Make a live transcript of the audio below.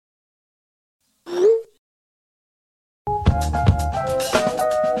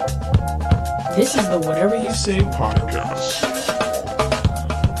This is the Whatever You Say podcast.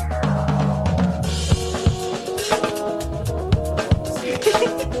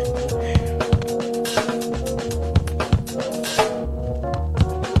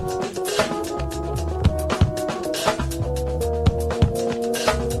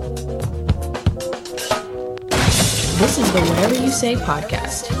 This is the Whatever You Say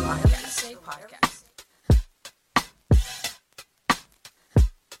podcast.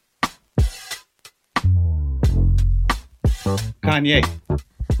 Kanye.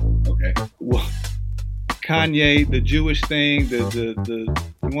 Okay. Well, Kanye, the Jewish thing, the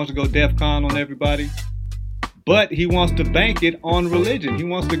he wants to go DEFCON on everybody, but he wants to bank it on religion. He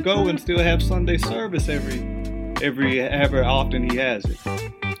wants to go and still have Sunday service every however often he has it.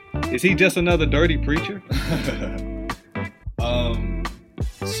 Is he just another dirty preacher?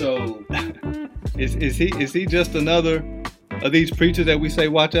 So is he just another of these preachers that we say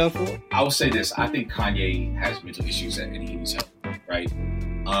watch out for? I will say this: I think Kanye has mental issues and he needs help, right?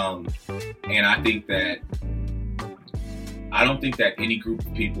 And I think that I don't think that any group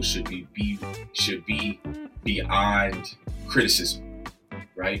of people should be beyond criticism,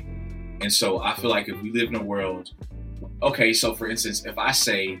 right? And so I feel like if we live in a world, okay, so for instance, if I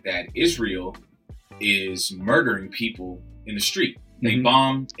say that Israel is murdering people in the street, they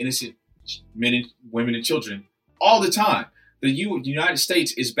bomb innocent men and women and children all the time. The United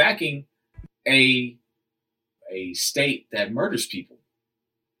States is backing a state that murders people.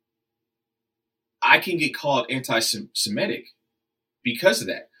 I can get called anti-Semitic because of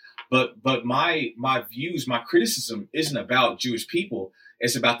that. But my views, my criticism isn't about Jewish people.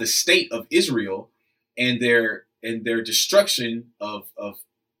 It's about the state of Israel and their destruction of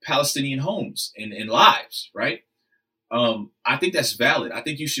Palestinian homes and lives, right? I think that's valid. I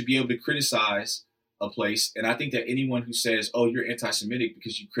think you should be able to criticize a place. And I think that anyone who says, oh, you're anti-Semitic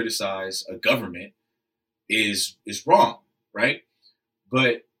because you criticize a government is wrong, right?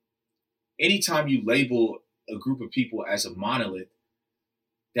 But anytime you label a group of people as a monolith,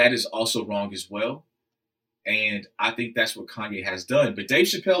 that is also wrong as well. And I think that's what Kanye has done. But Dave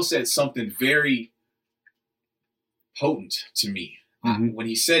Chappelle said something very potent to me. When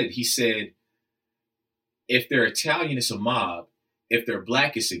he said it, he said, if they're Italian, it's a mob. If they're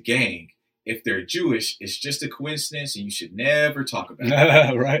black, it's a gang. If they're Jewish, it's just a coincidence and you should never talk about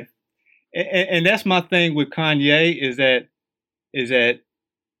it. Right. And that's my thing with Kanye is that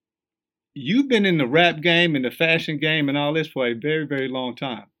you've been in the rap game and the fashion game and all this for a very, very long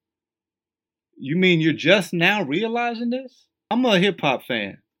time. You mean you're just now realizing this? I'm a hip hop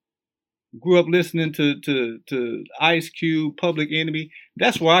fan. Grew up listening to Ice Cube, Public Enemy.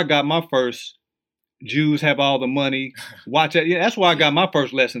 That's where I got my first Jews have all the money. Watch it. Yeah, that's where I got my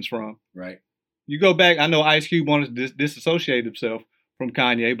first lessons from. Right. You go back. I know Ice Cube wanted to disassociate himself from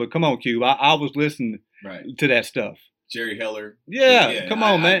Kanye, but come on, Cube. I was listening to that stuff. Jerry Heller. Yeah, come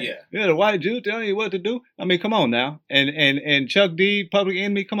on, man. Yeah, the white Jew telling you what to do. I mean, come on now. And Chuck D, Public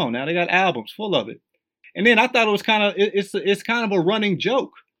Enemy. Come on now. They got albums full of it. And then I thought it was it's kind of a running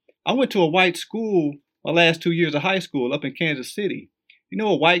joke. I went to a white school my last 2 years of high school up in Kansas City. You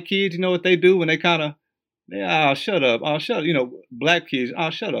know what white kids, you know what they do when they shut up. Black kids,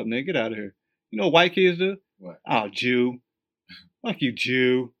 shut up, nigga, get out of here. You know what white kids do? What? Jew. Fuck you,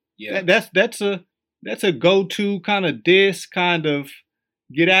 Jew. Yeah. That's a go-to kind of diss, kind of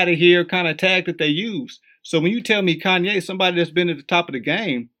get out of here kind of tag that they use. So when you tell me Kanye, somebody that's been at the top of the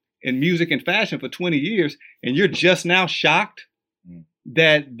game in music and fashion for 20 years, and you're just now shocked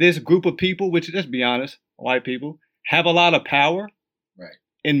that this group of people, which let's be honest, white people, have a lot of power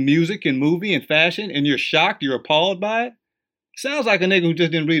in music and movie and fashion, and you're shocked, you're appalled by it, sounds like a nigga who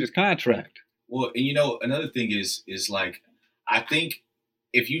just didn't read his contract. Well, and another thing is like, I think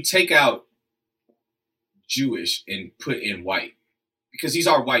if you take out Jewish and put in white, because these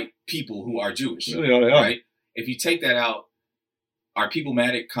are white people who are Jewish, right? If you take that out, are people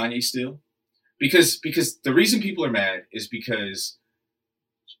mad at Kanye still? Because the reason people are mad is because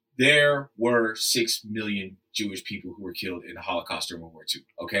there were 6 million Jewish people who were killed in the Holocaust during World War II.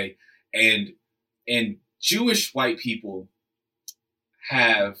 Okay. And Jewish white people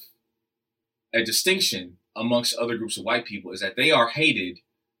have a distinction amongst other groups of white people is that they are hated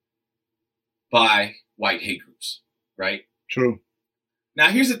by white hate groups. Right. True. Now,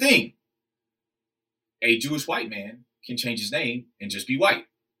 here's the thing. A Jewish white man can change his name and just be white.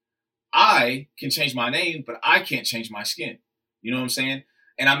 I can change my name, but I can't change my skin. You know what I'm saying?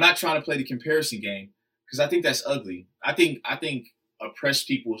 And I'm not trying to play the comparison game because I think that's ugly. I think oppressed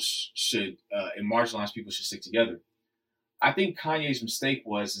people should and marginalized people should stick together. I think Kanye's mistake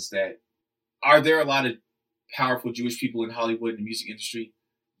is that are there a lot of powerful Jewish people in Hollywood and the music industry?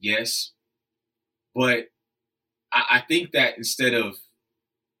 Yes. But I think that instead of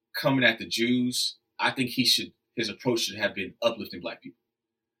coming at the Jews, I think his approach should have been uplifting black people.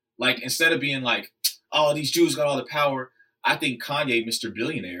 Like, instead of being like, oh, these Jews got all the power, I think Kanye, Mr.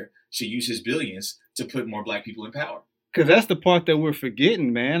 Billionaire, should use his billions to put more black people in power. Because that's the part that we're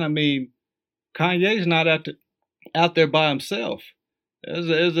forgetting, man. I mean, Kanye's not out there by himself.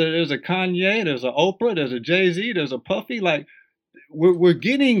 There's a Kanye, there's a Oprah, there's a Jay-Z, there's a Puffy. Like, we're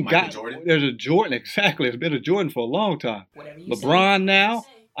getting Jordan. There's a Jordan, exactly. It's been a Jordan for a long time. LeBron now.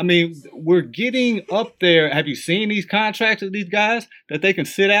 I mean, we're getting up there. Have you seen these contracts of these guys that they can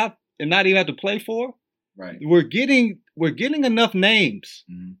sit out and not even have to play for? Right. We're getting enough names,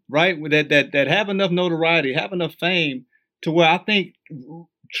 right? That have enough notoriety, have enough fame to where I think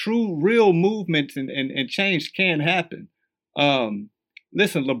true, real movements and change can happen.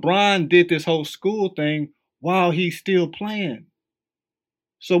 Listen, LeBron did this whole school thing while he's still playing.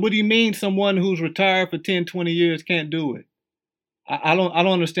 So what do you mean someone who's retired for 10, 20 years can't do it? I don't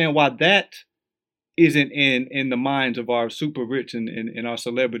understand why that isn't in the minds of our super rich and our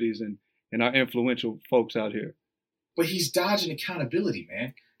celebrities and our influential folks out here. But he's dodging accountability,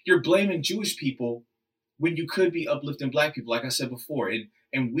 man. You're blaming Jewish people when you could be uplifting black people, like I said before.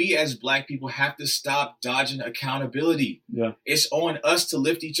 And we as black people have to stop dodging accountability. Yeah. It's on us to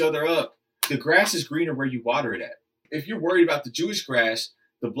lift each other up. The grass is greener where you water it at. If you're worried about the Jewish grass,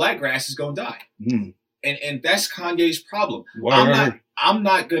 the black grass is going to die. Mm. And that's Kanye's problem. Word. I'm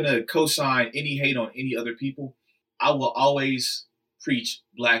not going to co-sign any hate on any other people. I will always preach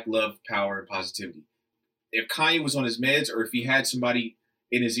black love, power, and positivity. If Kanye was on his meds, or if he had somebody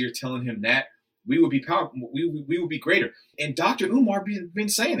in his ear telling him that, we would be powerful. We would be greater. And Dr. Umar been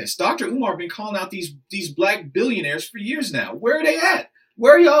saying this. Dr. Umar been calling out these black billionaires for years now. Where are they at?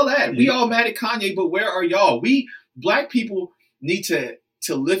 Where are y'all at? We all mad at Kanye, but where are y'all? We black people need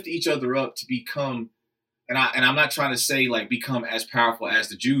to lift each other up to become. And I'm not trying to say like become as powerful as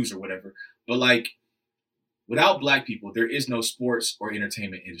the Jews or whatever, but like without black people, there is no sports or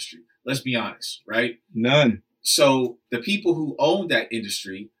entertainment industry. Let's be honest, right? None. So the people who own that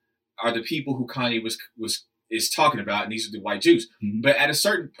industry are the people who Kanye is talking about, and these are the white Jews. Mm-hmm. But at a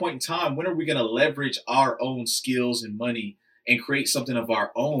certain point in time, when are we going to leverage our own skills and money and create something of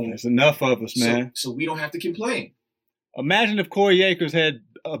our own? There's enough of us, man. So we don't have to complain. Imagine if Corey Akers had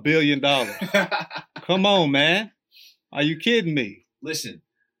 $1 billion. Come on, man. Are you kidding me? Listen,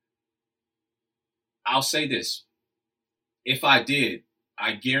 I'll say this. If I did,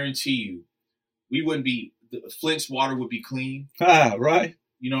 I guarantee you, we wouldn't be, Flint's water would be clean. Right.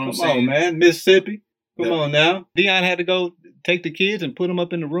 You know what I'm Come saying? on, man. Mississippi. Come on now. Deion had to go take the kids and put them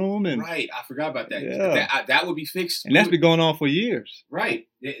up in the room. Right. I forgot about that. Yeah. That would be fixed. And that's been going on for years. Right.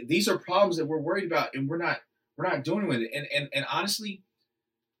 These are problems that we're worried about, and we're not doing with it. And honestly,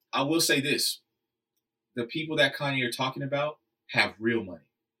 I will say this. The people that Kanye are talking about have real money.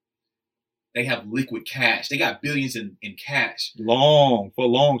 They have liquid cash. They got billions in cash. For a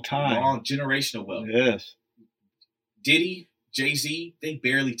long time. Long generational wealth. Yes. Diddy, Jay-Z, they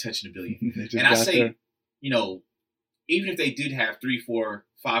barely touching $1 billion. And I say, there. You know, even if they did have $300, $400,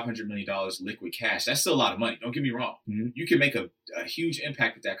 $500 million liquid cash, that's still a lot of money. Don't get me wrong. Mm-hmm. You can make a huge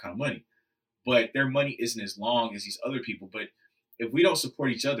impact with that kind of money. But their money isn't as long as these other people. But if we don't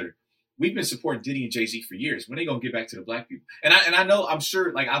support each other, we've been supporting Diddy and Jay-Z for years. When are they going to get back to the black people? And I know, I'm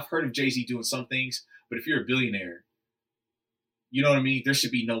sure, like, I've heard of Jay-Z doing some things, but if you're a billionaire, you know what I mean? There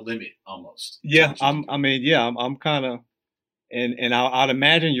should be no limit almost. Yeah, I'm kind of, and I'd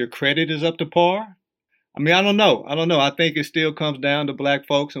imagine your credit is up to par. I mean, I don't know. I think it still comes down to black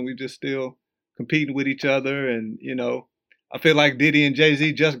folks, and we just still competing with each other. And, you know, I feel like Diddy and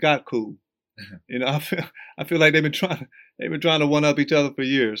Jay-Z just got cool. You know, I feel like they've been trying to one up each other for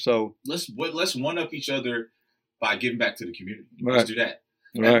years. So let's one up each other by giving back to the community. Right. Let's do that.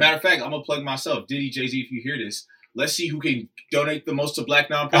 Right. Matter of fact, I'm gonna plug myself. Diddy, Jay-Z, if you hear this, let's see who can donate the most to black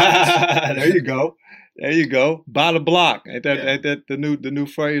nonprofits. There you go. Buy the block. Ain't that the new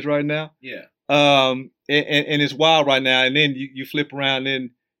phrase right now? Yeah. And it's wild right now. And then you flip around, and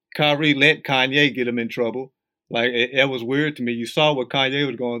Kyrie let Kanye get him in trouble. Like, it was weird to me. You saw what Kanye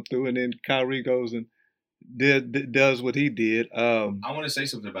was going through, and then Kyrie goes and does what he did. I want to say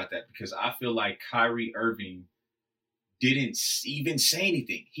something about that, because I feel like Kyrie Irving didn't even say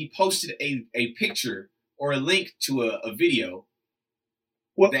anything. He posted a picture or a link to a video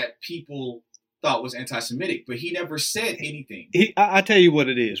that people thought was anti-Semitic, but he never said anything. I tell you what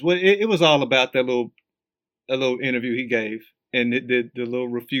it is. Well, it was all about that little interview he gave, and the little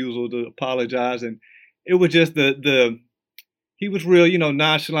refusal to apologize, and it was just he was real,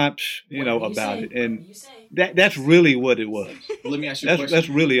 nonchalant, about it, and that's really what it was. Well, let me ask you a question. That's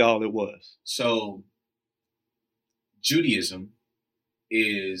really all it was. So, Judaism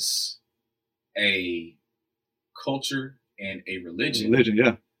is a culture and a religion,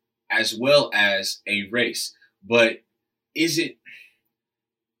 yeah, as well as a race. But is it?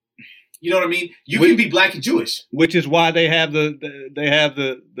 You know what I mean? You can be black and Jewish, which is why they have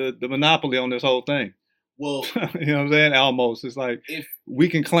the monopoly on this whole thing. Well, you know what I'm saying? Almost, it's like if we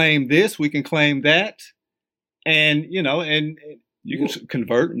can claim this, we can claim that, and and you can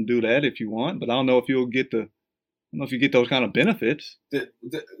convert and do that if you want. But I don't know if you'll get if you get those kind of benefits. The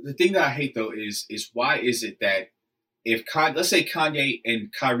thing that I hate though is why is it that if let's say Kanye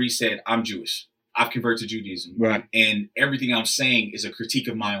and Kyrie said, I'm Jewish, I've converted to Judaism, right, and everything I'm saying is a critique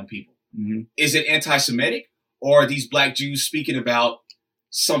of my own people. Mm-hmm. Is it anti-Semitic, or are these black Jews speaking about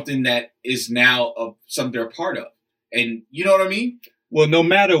something that is now something they're a part of? And you know what I mean? Well, no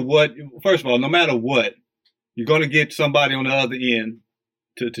matter what, first of all, no matter what, you're going to get somebody on the other end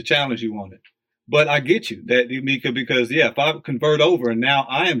to challenge you on it. But I get you that, because if I convert over and now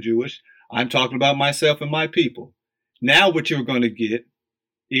I am Jewish, I'm talking about myself and my people. Now what you're going to get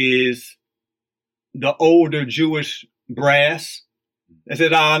is the older Jewish brass. I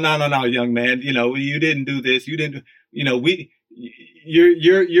said, no, young man, you didn't do this. You didn't, you're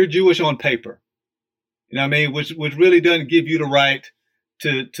Jewish on paper. You know what I mean? Which really doesn't give you the right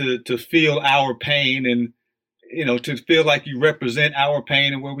to feel our pain and, to feel like you represent our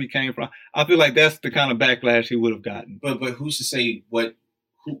pain and where we came from. I feel like that's the kind of backlash he would have gotten. But who's to say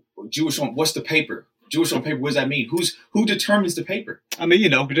Jewish on, what's the paper? Jewish on paper, what does that mean? Who determines the paper? I mean,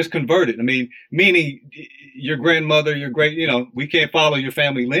 just convert it. I mean, meaning your grandmother, your great, we can't follow your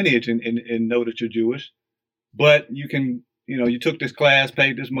family lineage and know that you're Jewish, but you can, you took this class,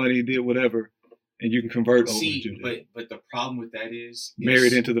 paid this money, did whatever, and you can convert over to Judaism. But the problem with that is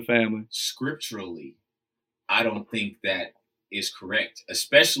married into the family. Scripturally, I don't think that is correct,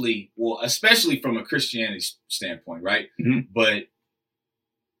 especially from a Christianity standpoint, right? Mm-hmm. But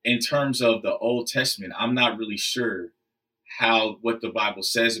in terms of the Old Testament, I'm not really sure what the Bible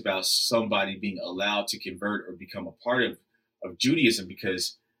says about somebody being allowed to convert or become a part of Judaism,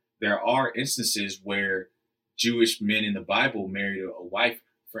 because there are instances where Jewish men in the Bible married a wife.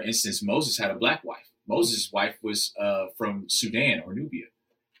 For instance, Moses had a black wife. Moses' wife was from Sudan or Nubia.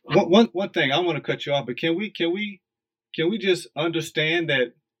 One thing, I want to cut you off, but can we just understand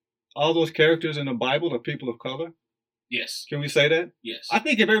that all those characters in the Bible are people of color? Yes. Can we say that? Yes. I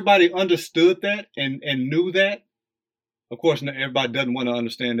think if everybody understood that and knew that, of course, everybody doesn't want to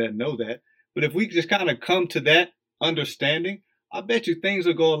understand that and know that, but if we just kind of come to that understanding, I bet you things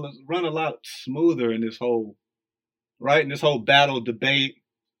are going to run a lot smoother in this whole, right? In this whole battle debate,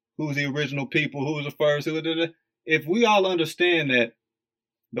 who's the original people, who's the first, if we all understand that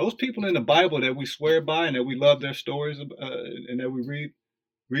those people in the Bible that we swear by and that we love their stories and that we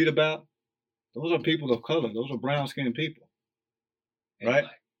read about, those are people of color. Those are brown-skinned people, right?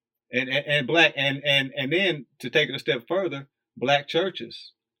 And black, and then to take it a step further, black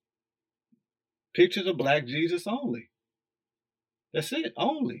churches, pictures of black Jesus only. That's it,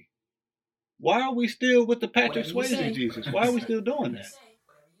 only. Why are we still with the Patrick Swayze Jesus? Why are we still doing that?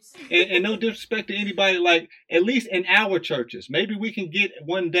 And no disrespect to anybody, like, at least in our churches, maybe we can get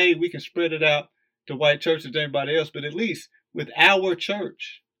one day, we can spread it out to white churches and everybody else, but at least with our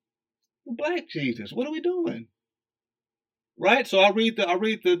church, the black Jesus, what are we doing? Right? So I read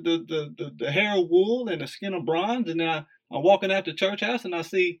the hair of wool and the skin of bronze, and then I'm walking out the church house and I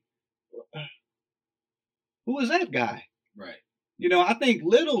see, who is that guy? Right. I think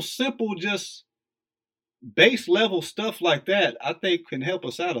little simple, just base level stuff like that, I think can help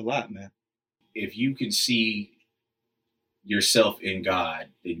us out a lot, man. If you can see yourself in God,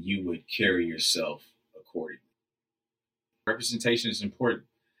 then you would carry yourself accordingly. Representation is important.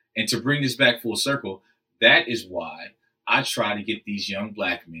 And to bring this back full circle, that is why I try to get these young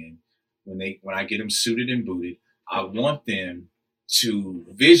black men, when I get them suited and booted, I want them to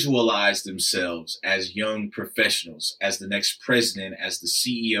visualize themselves as young professionals, as the next president, as the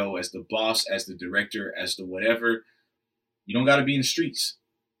CEO, as the boss, as the director, as the whatever. You don't got to be in the streets.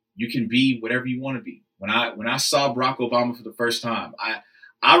 You can be whatever you want to be. When I saw Barack Obama for the first time,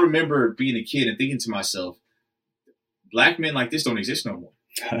 I remember being a kid and thinking to myself, black men like this don't exist no more.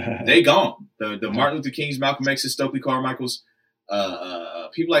 They gone. The Martin Luther Kings, Malcolm X's, Stokely Carmichael's,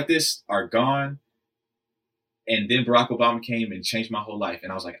 people like this are gone. And then Barack Obama came and changed my whole life.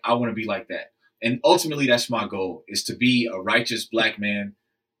 And I was like, I want to be like that. And ultimately, that's my goal, is to be a righteous black man,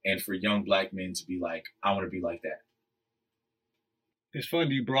 and for young black men to be like, I want to be like that. It's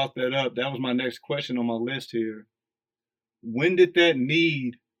funny you brought that up. That was my next question on my list here. when did that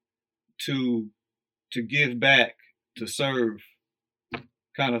need to give back, to serve,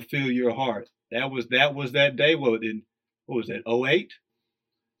 kind of fill your heart? That was that day. What was that? 08?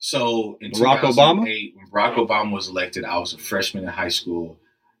 So in Barack Obama? 2008, when Barack Obama was elected, I was a freshman in high school,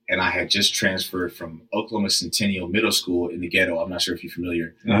 and I had just transferred from Oklahoma Centennial Middle School in the ghetto. I'm not sure if you're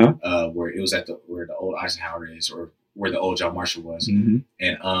familiar, where it was where the old Eisenhower is, or where the old John Marshall was. Mm-hmm.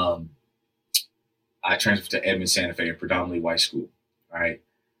 And I transferred to Edmond Santa Fe, a predominantly white school. All right.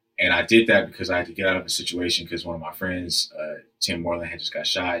 And I did that because I had to get out of a situation because one of my friends, Tim Moreland, had just got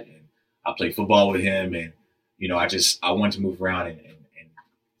shot, and I played football with him. And, you know, I wanted to move around and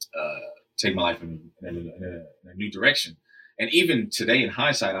take my life in a new direction. And even today, in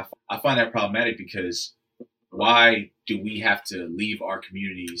hindsight, I find that problematic, because why do we have to leave our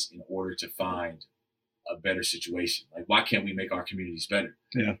communities in order to find a better situation? Like, why can't we make our communities better?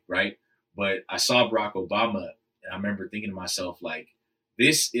 Yeah. Right. But I saw Barack Obama, and I remember thinking to myself, like,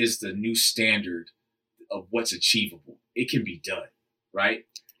 this is the new standard of what's achievable. It can be done, right?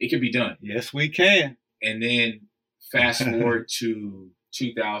 It can be done. Yes, we can. And then fast forward to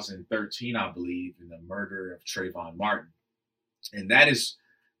 2013, I believe, in the murder of Trayvon Martin. And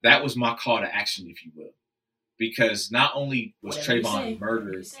that was my call to action, if you will. Because not only was Trayvon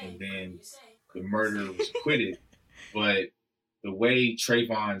murdered and then the murderer was acquitted, but the way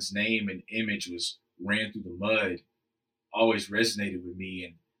Trayvon's name and image was ran through the mud always resonated with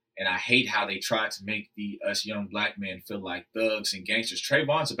me. And I hate how they tried to make us young black men feel like thugs and gangsters.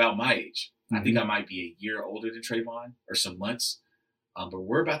 Trayvon's about my age. Mm-hmm. I think I might be a year older than Trayvon, or some months, but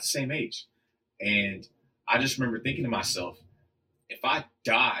we're about the same age. And I just remember thinking to myself, if I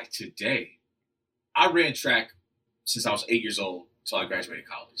die today, I ran track since I was 8 years old until I graduated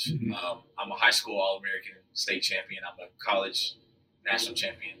college. Mm-hmm. I'm a high school All-American state champion. I'm a college national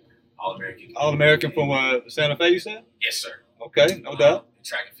champion, All-American. All-American from Santa Fe, you said? Yes, sir. Okay, no doubt. In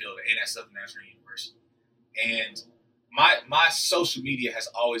track and field and at Southern Nazarene University. And my social media has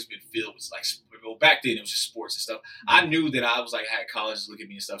always been filled with, like, well, back then it was just sports and stuff. I knew that I was, like, I had colleges look at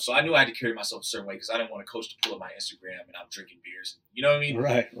me and stuff. So I knew I had to carry myself a certain way, because I didn't want a coach to pull up my Instagram and I'm drinking beers. You know what I mean?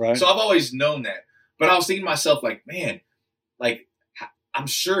 Right. So I've always known that. But I was thinking to myself, like, man, like, I'm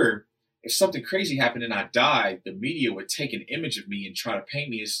sure if something crazy happened and I died, the media would take an image of me and try to paint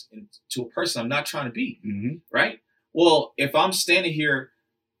me to a person I'm not trying to be. Mm-hmm. Right? Well, if I'm standing here,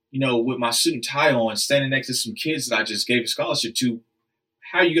 you know, with my suit and tie on, standing next to some kids that I just gave a scholarship to,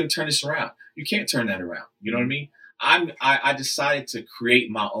 how are you going to turn this around? You can't turn that around. You know what I mean? I decided to create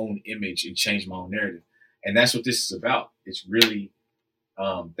my own image and change my own narrative. And that's what this is about. It's really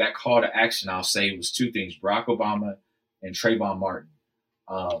that call to action, I'll say, was two things: Barack Obama and Trayvon Martin.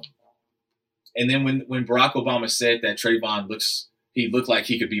 And then when Barack Obama said that Trayvon looked like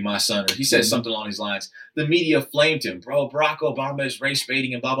he could be my son, or he said something along these lines, the media flamed him. Bro, Barack Obama is race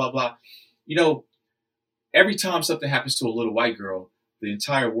baiting and blah, blah, blah. You know, every time something happens to a little white girl, the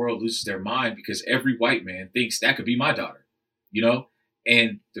entire world loses their mind, because every white man thinks that could be my daughter, you know?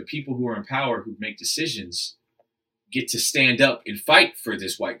 And the people who are in power, who make decisions, get to stand up and fight for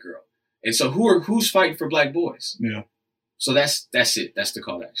this white girl. And so who's fighting for black boys? Yeah. So that's it. That's the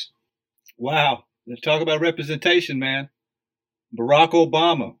call to action. Wow. Let's talk about representation, man. Barack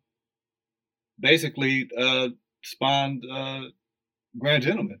Obama basically spawned Grand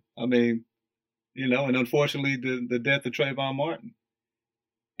Gentleman. I mean, you know, and unfortunately the death of Trayvon Martin.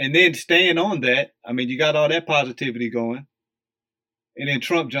 And then staying on that, I mean, you got all that positivity going. And then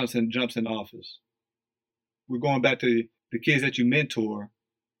Trump jumps in office. We're going back to the kids that you mentor.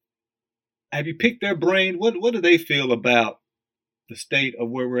 Have you picked their brain? What do they feel about the state of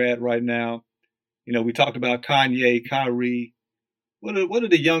where we're at right now? You know, we talked about Kanye, Kyrie. What are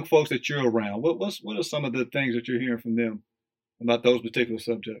the young folks that you're around? What are some of the things that you're hearing from them about those particular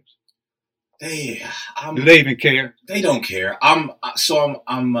subjects? Do they even care? They don't care. I'm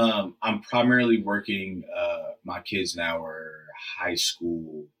primarily working. My kids now are high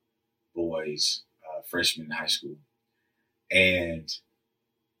school boys, freshmen in high school, and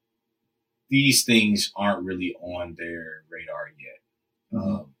these things aren't really on their radar yet.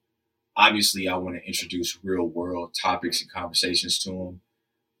 Mm-hmm. Obviously, I want to introduce real world topics and conversations to them,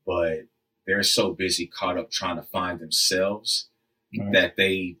 but they're so busy, caught up trying to find themselves, that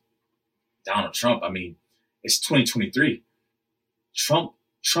Donald Trump, I mean, it's 2023. Trump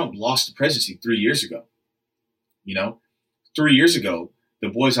lost the presidency 3 years ago. You know, 3 years ago, the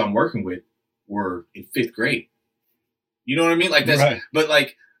boys I'm working with were in 5th grade. You know what I mean? Like, that's, right. But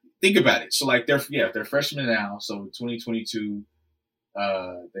like, think about it. So like, they're freshmen now. So 2022,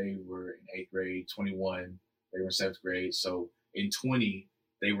 they were in 8th grade. 21, they were in 7th grade. So in 20,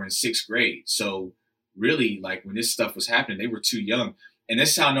 they were in 6th grade. So really, like when this stuff was happening, they were too young. And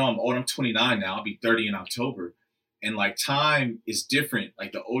this is how I know I'm old. I'm 29 now. I'll be 30 in October. And like time is different.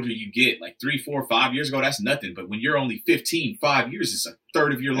 Like the older you get, like 3, 4, 5 years ago, that's nothing. But when you're only 15, 5 years is a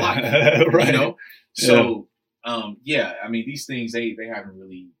third of your life. Right. You know? So yeah, I mean, these things, they haven't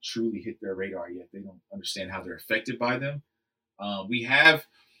really truly hit their radar yet. They don't understand how they're affected by them.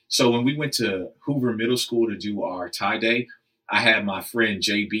 So when we went to Hoover Middle School to do our tie day, I had my friend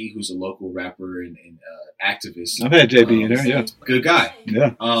JB, who's a local rapper and activist. I've had JB in there, yeah. Good guy.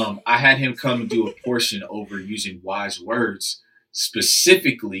 Yeah. I had him come and do a portion over using wise words,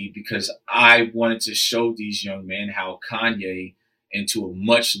 specifically because I wanted to show these young men how Kanye, and to a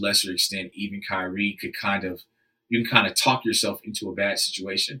much lesser extent, even Kyrie, you can kind of talk yourself into a bad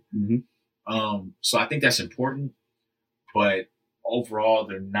situation. Mm-hmm. So I think that's important, but overall,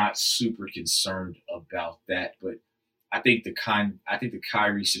 they're not super concerned about that. But I think the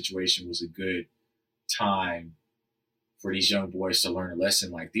Kyrie situation was a good time for these young boys to learn a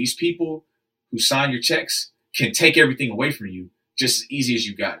lesson. Like, these people who sign your checks can take everything away from you just as easy as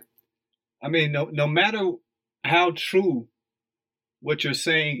you got it. I mean, no matter how true what you're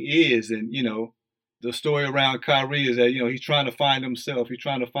saying is, and the story around Kyrie is that he's trying to find himself, he's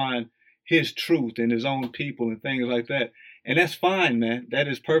trying to find his truth and his own people and things like that, and that's fine, man. That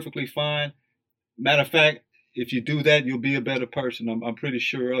is perfectly fine. Matter of fact, if you do that, you'll be a better person. I'm pretty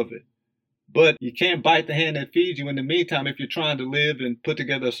sure of it. But you can't bite the hand that feeds you in the meantime if you're trying to live and put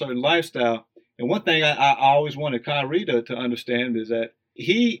together a certain lifestyle. And one thing I always wanted Kyrie to understand is that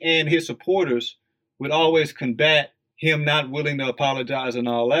he and his supporters would always combat him not willing to apologize and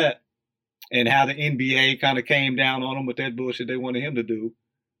all that, and how the NBA kind of came down on him with that bullshit they wanted him to do.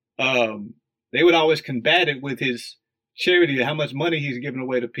 They would always combat it with his charity, how much money he's giving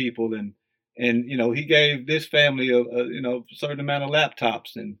away to people, and he gave this family a certain amount of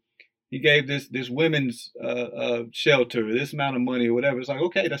laptops, and he gave this women's shelter this amount of money or whatever. It's like,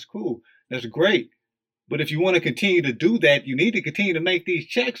 okay, that's cool, that's great, but if you want to continue to do that, you need to continue to make these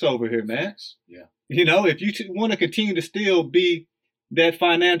checks over here, man. Yeah. If you want to continue to still be that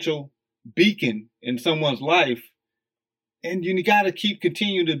financial beacon in someone's life, and you got to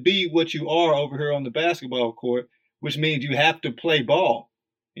continue to be what you are over here on the basketball court, which means you have to play ball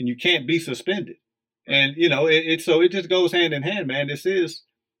and you can't be suspended. And so it just goes hand in hand, man. This is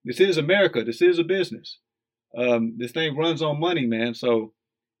America. This is a business. This thing runs on money, man. So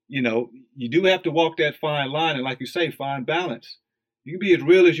you do have to walk that fine line, and like you say, find balance. You can be as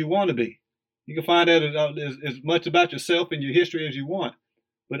real as you want to be. You can find out as much about yourself and your history as you want,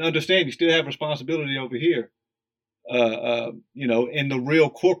 but understand you still have responsibility over here. In the real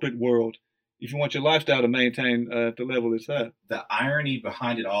corporate world, if you want your lifestyle to maintain at the level it's at. The irony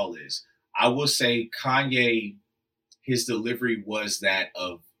behind it all is, I will say, Kanye, his delivery was that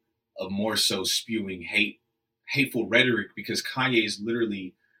of more so spewing hateful rhetoric, because Kanye is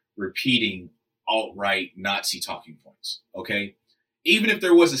literally repeating alt-right Nazi talking points. Okay, even if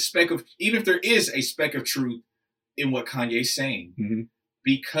there is a speck of truth in what Kanye's saying, mm-hmm.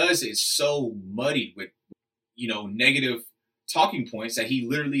 because it's so muddied with negative talking points that he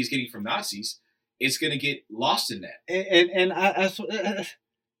literally is getting from Nazis, it's going to get lost in that. And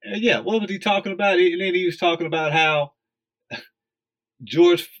yeah, what was he talking about? And then he was talking about how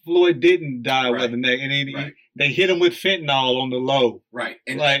George Floyd didn't die with the neck, and then they hit him with fentanyl on the low. Right.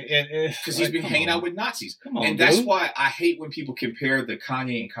 And because he's been hanging out with Nazis. Come on, and that's why I hate when people compare the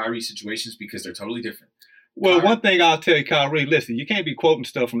Kanye and Kyrie situations, because they're totally different. Well, one thing I'll tell you, Kyrie, listen, you can't be quoting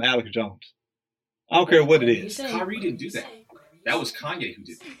stuff from Alex Jones. I don't care what it is. Kyrie didn't do that. That was Kanye who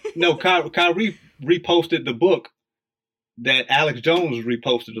did that. No, Kyrie reposted the book that Alex Jones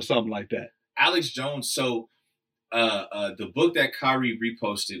reposted or something like that. Alex Jones, so the book that Kyrie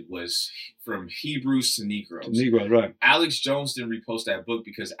reposted was From Hebrews to Negroes. Negroes, right. Alex Jones didn't repost that book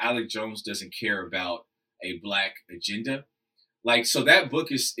because Alex Jones doesn't care about a black agenda. Like, so that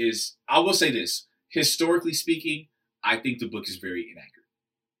book is I will say this, historically speaking, I think the book is very inaccurate.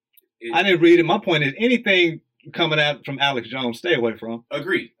 I didn't read it. My point is, anything coming out from Alex Jones, stay away from.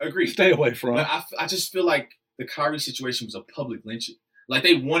 Agreed. Stay away from. But I just feel like the Kyrie situation was a public lynching. Like,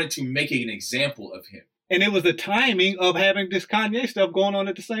 they wanted to make an example of him. And it was the timing of having this Kanye stuff going on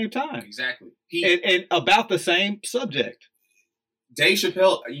at the same time. Exactly. And about the same subject. Dave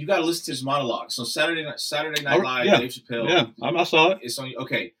Chappelle, you got to listen to his monologue. So Saturday Night Live, yeah. Dave Chappelle. Yeah, I saw it. It's on.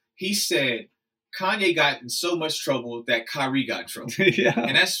 Okay. He said Kanye got in so much trouble that Kyrie got in trouble. Yeah.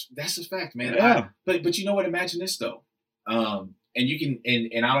 And that's a fact, man. Yeah. But you know what? Imagine this though. And you can,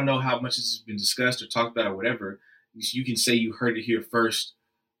 and I don't know how much this has been discussed or talked about or whatever. You can say you heard it here first.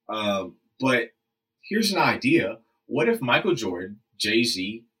 But here's an idea. What if Michael Jordan,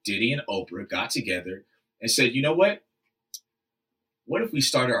 Jay-Z, Diddy and Oprah got together and said, you know what? What if we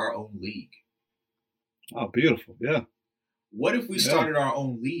started our own league? Oh, beautiful. Yeah. What if we started our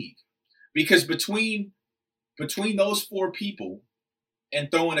own league? Because between those four people and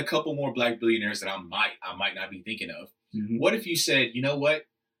throwing a couple more black billionaires that I might not be thinking of, what if you said, you know what?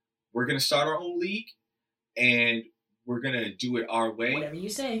 We're going to start our own league and we're going to do it our way. Whatever you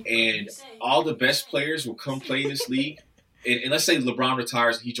say. And all the best players will come play in this league. And let's say LeBron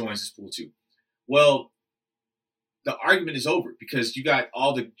retires and he joins this pool too. Well, the argument is over because you got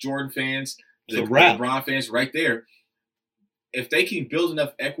all the Jordan fans, the LeBron fans right there. If they can build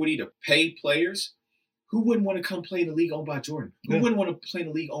enough equity to pay players, who wouldn't want to come play in the league owned by Jordan? Who wouldn't want to play in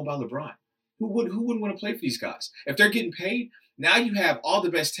the league owned by LeBron? Who wouldn't want to play for these guys? If they're getting paid, now you have all the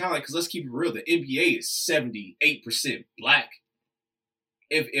best talent, because let's keep it real, the NBA is 78% black.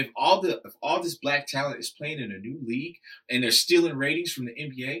 If all this black talent is playing in a new league and they're stealing ratings from the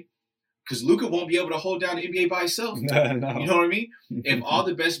NBA, because Luka won't be able to hold down the NBA by himself. No. You know what I mean? If all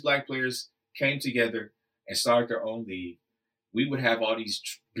the best black players came together and started their own league, we would have all these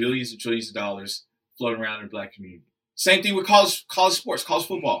billions and trillions of dollars floating around in the black community. Same thing with college sports, college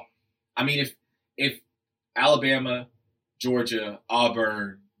football. I mean, if Alabama, Georgia,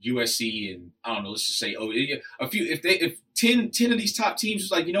 Auburn, USC, and I don't know, let's just say if 10 of these top teams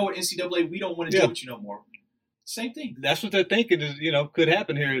was like, you know what, NCAA, we don't want to deal with you no more. Same thing. That's what they're thinking is, could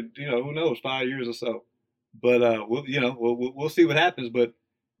happen here. Who knows, 5 years or so. But we'll see what happens. But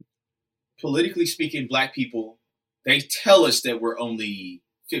politically speaking, black people, they tell us that we're only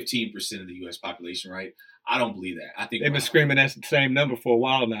 15% of the U.S. population, right? I don't believe that. I think they've been screaming that same number for a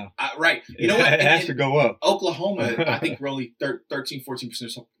while now. Right. You know what? It has to go up. Oklahoma, I think we're only 13,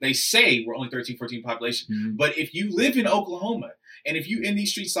 14%. They say we're only 13, 14 population. Mm-hmm. But if you live in Oklahoma, and if you in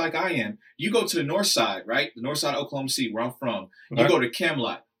these streets like I am, you go to the north side, right? The north side of Oklahoma City, where I'm from. You go to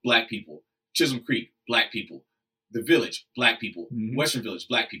Camelot, black people. Chisholm Creek, black people. The Village, black people. Mm-hmm. Western Village,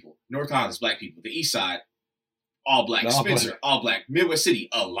 black people. North Highlands, black people. The east side, all black. Spencer, all black. Midwest City,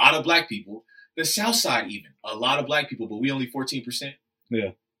 a lot of black people. The South Side, even a lot of black people, but we only 14%. Yeah,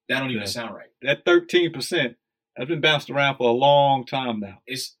 that don't even sound right. That 13% has been bounced around for a long time now.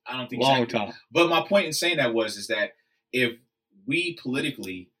 I don't think long time. But my point in saying that is that if we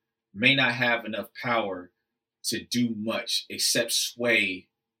politically may not have enough power to do much except sway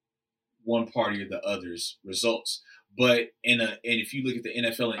one party or the other's results. But and if you look at the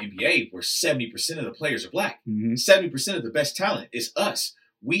NFL and NBA, where 70% of the players are black, 70% of the best talent is us.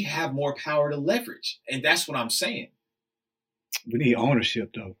 We have more power to leverage, and that's what I'm saying. We need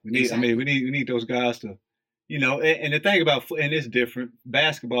ownership, though. We need those guys to, And the thing about, and it's different.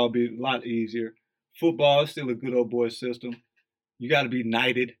 Basketball would be a lot easier. Football is still a good old boy system. You got to be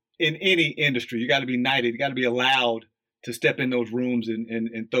knighted in any industry. You got to be knighted. You got to be allowed to step in those rooms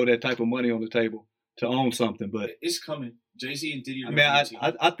and throw that type of money on the table to own something. But it's coming. Jay-Z and Diddy.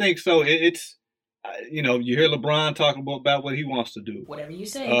 I think so. It's. You hear LeBron talking about what he wants to do. Whatever you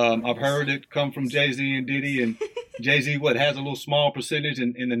say. I've heard it come from Jay-Z and Diddy, and Jay-Z has a little small percentage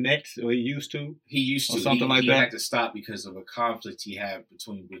in the Nets, or he used to. He used to. Something like that. He had to stop because of a conflict he had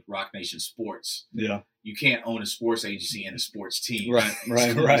with Rock Nation Sports. Yeah. You can't own a sports agency and a sports team.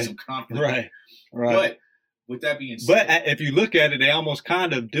 Right. Some conflict. Right. But with that being said. But if you look at it, they almost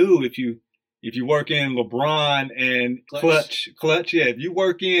kind of do if you work in LeBron and Clutch. Yeah, if you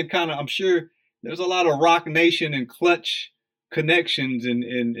work in kind of, I'm sure there's a lot of Rock Nation and Clutch connections,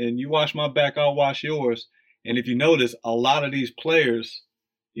 and you wash my back, I'll wash yours. And if you notice, a lot of these players,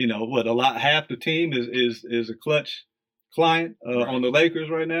 half the team is a Clutch client on the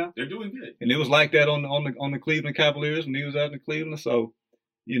Lakers right now. They're doing good, and it was like that on the Cleveland Cavaliers when he was out in Cleveland. So,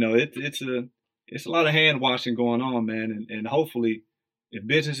 it's a lot of hand washing going on, man. And hopefully, if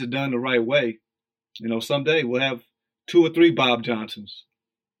business is done the right way, someday we'll have 2 or 3 Bob Johnsons.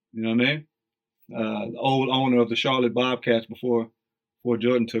 You know what I mean? The old owner of the Charlotte Bobcats before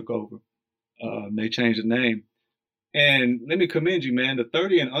Jordan took over. They changed the name. And let me commend you, man. The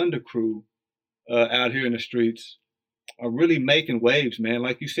 30 and under crew out here in the streets are really making waves, man.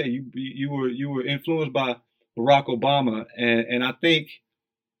 Like you said, you were influenced by Barack Obama, and I think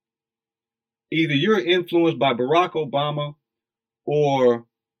either you're influenced by Barack Obama or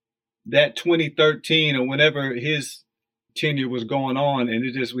that 2013 or whenever his tenure was going on, and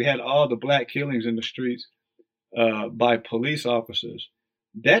we had all the black killings in the streets by police officers.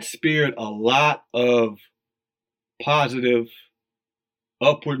 That speared a lot of positive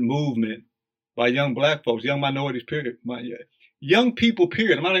upward movement by young black folks, young minorities, period. Young people,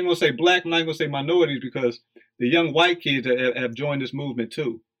 period. I'm not even going to say black, I'm not even going to say minorities, because the young white kids have joined this movement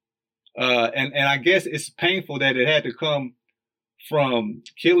too. And I guess it's painful that it had to come from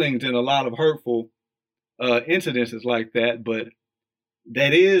killings and a lot of hurtful incidences like that. But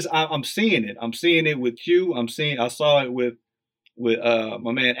that is, I'm seeing it. I'm seeing it with you. I saw it with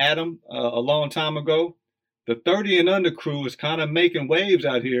my man Adam a long time ago. The 30 and under crew is kind of making waves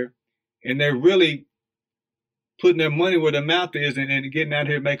out here, and they're really putting their money where their mouth is and getting out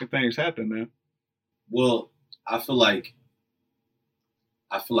here making things happen, man. Well, I feel like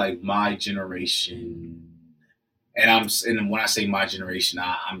my generation, and when I say my generation,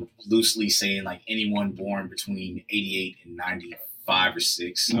 I'm loosely saying like anyone born between 88 and 95 or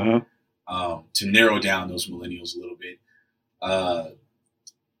 6, to narrow down those millennials a little bit.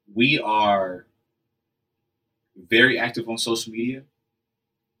 We are very active on social media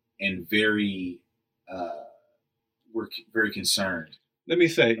and we're very concerned. Let me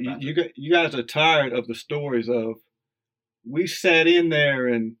say, you guys are tired of the stories of we sat in there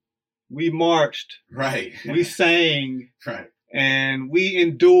and we marched, right? We sang, right? And we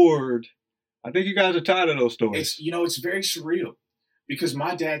endured. I think you guys are tired of those stories. It's very surreal because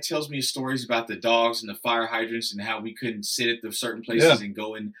my dad tells me stories about the dogs and the fire hydrants and how we couldn't sit at the certain places and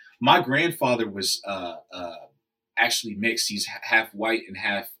go in. My grandfather was actually mixed. He's half white and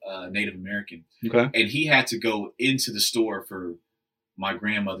half Native American. Okay. And he had to go into the store for my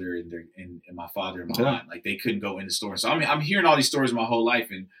grandmother and my father and my aunt. Like they couldn't go in the store. So I mean, I'm hearing all these stories my whole life,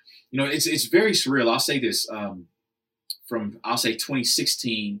 and it's very surreal. I'll say this from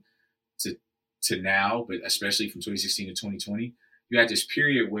 2016 to now, but especially from 2016 to 2020, you had this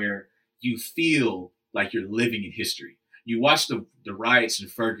period where you feel like you're living in history. You watch the riots in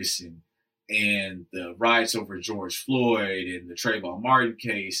Ferguson and the riots over George Floyd and the Trayvon Martin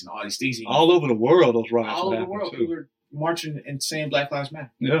case and all these things. All over the world, those riots. All over the world, people were marching and saying Black Lives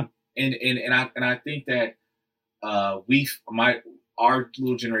Matter. Yeah. And I think that our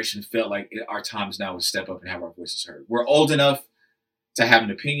little generation felt like our time is now to step up and have our voices heard. We're old enough to have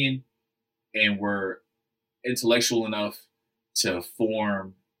an opinion, and we're intellectual enough to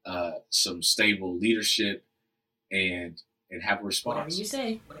form some stable leadership and have a response. Whatever you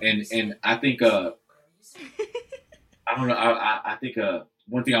say. And I think I don't know. I think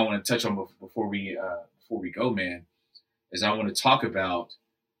one thing I want to touch on before we go, man, is I want to talk about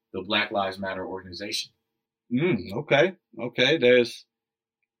the Black Lives Matter organization. Okay. There's,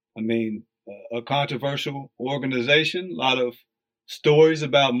 a controversial organization. A lot of stories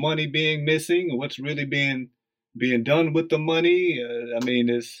about money being missing and what's really being done with the money.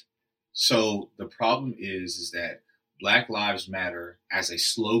 So the problem is that Black Lives Matter as a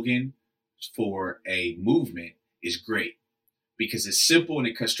slogan for a movement is great because it's simple and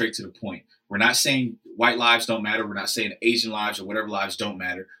it cuts straight to the point. We're not saying white lives don't matter. We're not saying Asian lives or whatever lives don't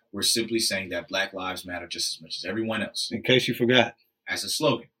matter. We're simply saying that Black lives matter just as much as everyone else. In case you forgot. As a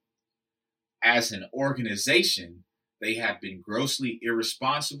slogan. As an organization, they have been grossly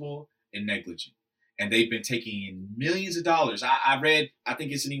irresponsible and negligent. And they've been taking in millions of dollars. I read, I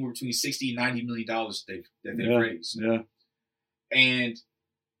think it's anywhere between $60 and $90 million that they've raised. Yeah. And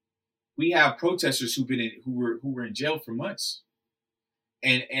we have protesters who were in jail for months.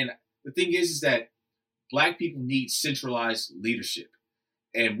 And the thing is that Black people need centralized leadership.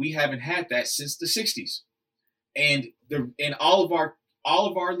 And we haven't had that since the 60s. And all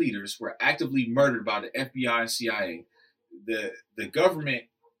of our leaders were actively murdered by the FBI and CIA. The government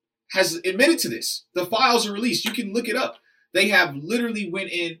has admitted to this. The files are released. You can look it up. They have literally went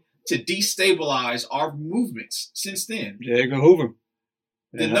in to destabilize our movements since then. J. Edgar Hoover.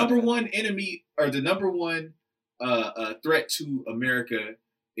 The number one enemy or the number one threat to America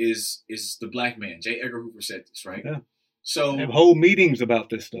is the Black man. J. Edgar Hoover said this, right? Yeah. So they have whole meetings about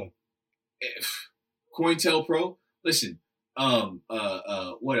this stuff. COINTELPRO. Listen.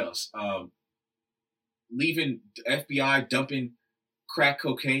 What else? Leaving the FBI dumping crack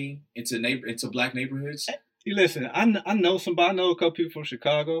cocaine into Black neighborhoods. Hey, listen, I know somebody. I know a couple people from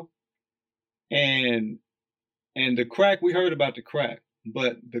Chicago, and the crack. We heard about the crack,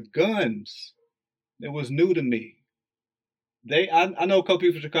 but the guns, it was new to me. I know a couple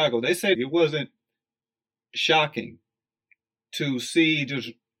people from Chicago. They said it wasn't shocking to see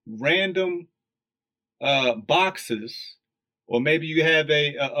just random boxes, or maybe you have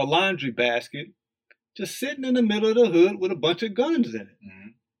a laundry basket just sitting in the middle of the hood with a bunch of guns in it. Mm-hmm.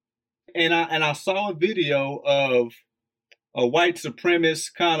 And I saw a video of a white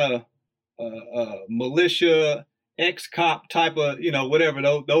supremacist kind of militia, ex-cop type of, whatever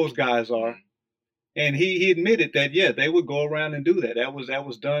those guys are. And he admitted that, yeah, they would go around and do that. That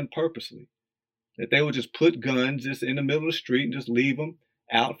was done purposely. That they would just put guns just in the middle of the street and just leave them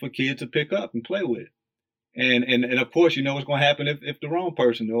out for kids to pick up and play with. And of course, what's going to happen if the wrong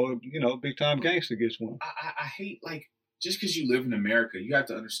person or, big time gangster gets one. I hate, like, just because you live in America, you have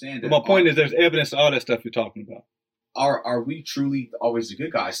to understand that. But my point is, there's evidence of all that stuff you're talking about. Are we truly always the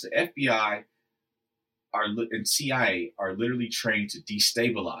good guys? The FBI and CIA are literally trained to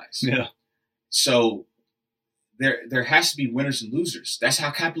destabilize. Yeah. So there has to be winners and losers. That's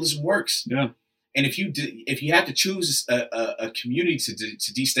how capitalism works. Yeah. And if you have to choose a community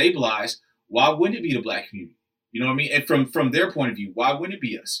to destabilize, why wouldn't it be the black community? You know what I mean? And from their point of view, why wouldn't it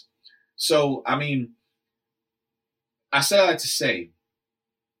be us? So I mean, I said that to say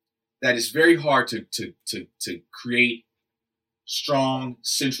that it's very hard to create strong,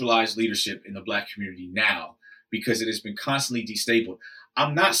 centralized leadership in the black community now because it has been constantly destabilized.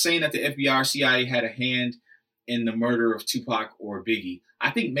 I'm not saying that the FBI or CIA had a hand in the murder of Tupac or Biggie.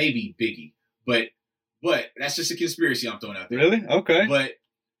 I think maybe Biggie, but that's just a conspiracy I'm throwing out there. Really? Okay. But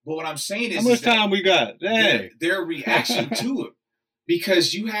what I'm saying is, how much time we got? Their reaction to it,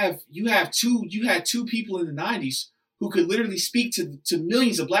 because you had two people in the 90s who could literally speak to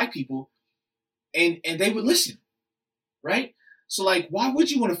millions of black people, and they would listen, right? So like, why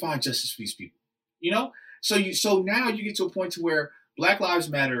would you want to find justice for these people? You know? So now you get to a point to where Black Lives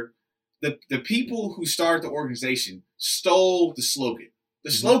Matter, the people who started the organization stole the slogan.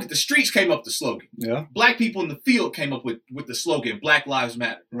 The slogan, the streets came up with the slogan. Yeah. Black people in the field came up with the slogan, Black Lives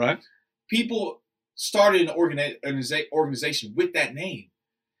Matter. Right. People started an organization with that name.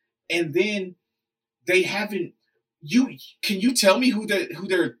 And then they haven't, can you tell me who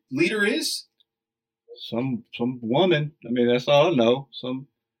their leader is? Some woman. I mean, that's all I know.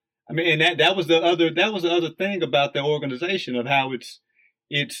 And that was the other thing about the organization, of how it's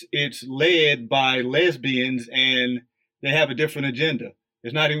led by lesbians, and they have a different agenda.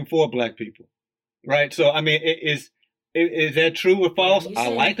 It's not even for black people, right? So I mean, is that true or false? I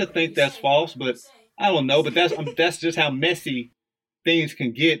like to think that's false, but I don't know. But that's just how messy things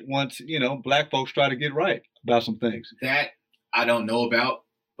can get once black folks try to get right about some things. That I don't know about,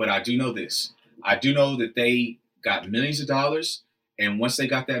 but I do know this. I do know that they got millions of dollars, and once they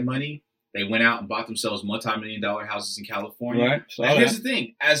got that money, they went out and bought themselves multi-million-dollar houses in California. Right. Now, here's the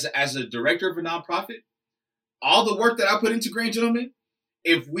thing: as a director of a nonprofit, all the work that I put into Grand Gentlemen,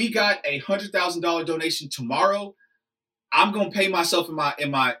 if we got $100,000 donation tomorrow, I'm gonna pay myself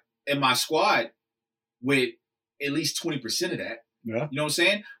in my squad with at least 20% of that. Yeah. You know what I'm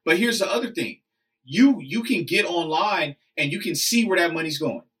saying? But here's the other thing: you can get online and you can see where that money's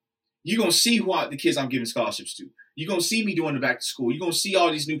going. You're gonna see the kids I'm giving scholarships to. You're gonna see me doing the back to school. You're gonna see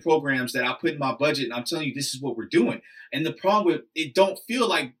all these new programs that I put in my budget, and I'm telling you, this is what we're doing. And the problem with it, don't feel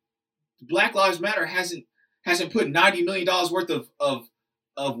like Black Lives Matter hasn't put $90 million worth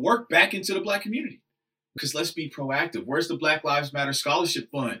of work back into the black community. Because let's be proactive. Where's the Black Lives Matter Scholarship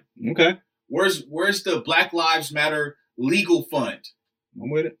Fund? Okay. Where's the Black Lives Matter Legal Fund?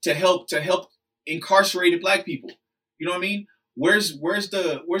 I'm with it. To help incarcerated black people. You know what I mean? Where's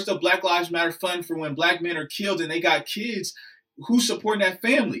the Black Lives Matter fund for when black men are killed and they got kids? Who's supporting that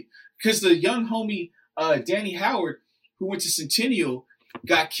family? Because the young homie Danny Howard, who went to Centennial,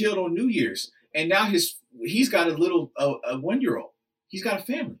 got killed on New Year's, and now he's got a 1-year-old. He's got a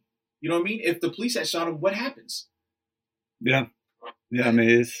family. You know what I mean? If the police had shot him, what happens? Yeah. I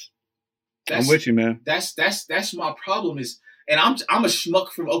mean, I'm with you, man. That's my problem is. And I'm a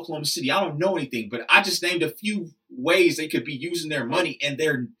schmuck from Oklahoma City. I don't know anything, but I just named a few ways they could be using their money, and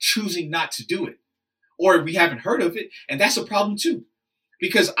they're choosing not to do it. Or we haven't heard of it, and that's a problem too.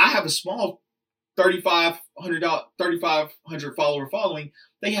 Because I have a small 3,500 follower following.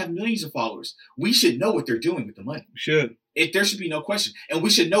 They have millions of followers. We should know what they're doing with the money. We should. There should be no question. And we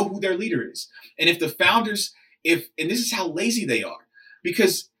should know who their leader is. And if the founders, and this is how lazy they are,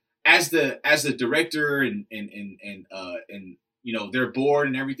 because as the director and their board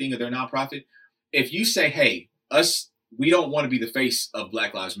and everything of their nonprofit, if you say, hey, we don't want to be the face of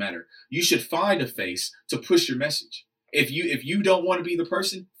Black Lives Matter, you should find a face to push your message. If you don't want to be the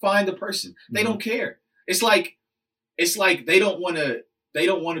person, find the person. They don't care. It's like they don't want to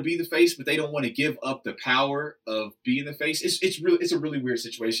be the face, but they don't want to give up the power of being the face. It's a really weird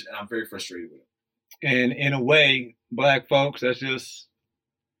situation, and I'm very frustrated with it. And in a way, black folks, that's just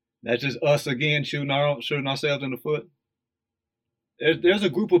us again shooting ourselves in the foot. There's a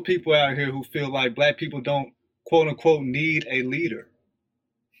group of people out here who feel like black people don't, quote unquote, need a leader.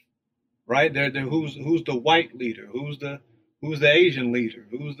 Right? Who's the white leader? Who's the Asian leader?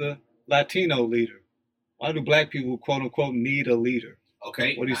 Who's the Latino leader? Why do black people, quote unquote, need a leader?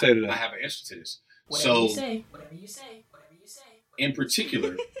 Okay. What do you say to that? I have an answer to this. Whatever you say. In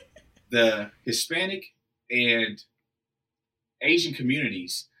particular, the Hispanic and Asian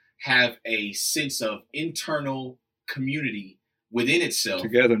communities have a sense of internal community within itself,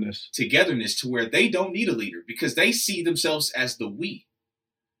 togetherness to where they don't need a leader because they see themselves as the we.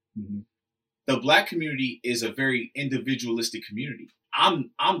 Mm-hmm. The Black community is a very individualistic community.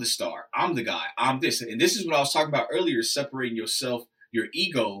 I'm the star. I'm the guy. I'm this. And this is what I was talking about earlier, separating yourself, your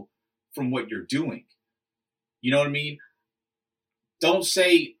ego, from what you're doing. You know what I mean? Don't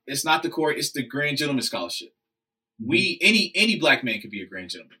say it's not the court, it's the Grand Gentleman Scholarship. Any Black man could be a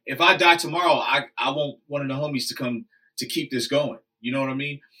Grand Gentleman. If I die tomorrow, I want one of the homies to come to keep this going. You know what I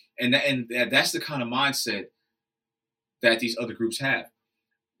mean? And that's the kind of mindset that these other groups have.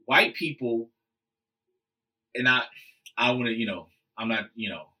 White people, and I want to, I'm not,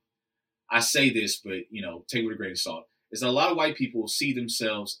 I say this, but, take it with a grain of salt, is that a lot of white people see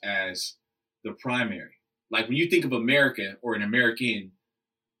themselves as the primary. Like when you think of America or an American,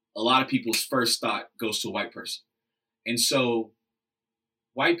 a lot of people's first thought goes to a white person. And so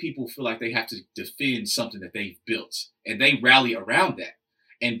white people feel like they have to defend something that they've built, and they rally around that.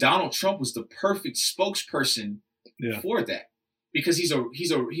 And Donald Trump was the perfect spokesperson for that, because I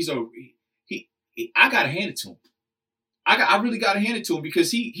gotta hand it to him. I really gotta hand it to him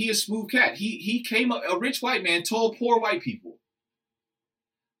because he a smooth cat. He came up, a rich white man told poor white people,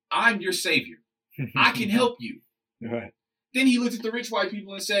 "I'm your savior. I can help you." Right. Then he looked at the rich white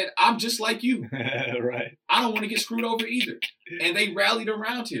people and said, "I'm just like you. Right. I don't want to get screwed over either." And they rallied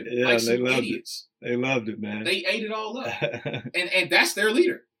around him like some idiots. They loved it, man. They ate it all up. and that's their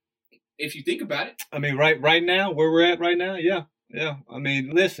leader, if you think about it. I mean, right now, where we're at right now, yeah. I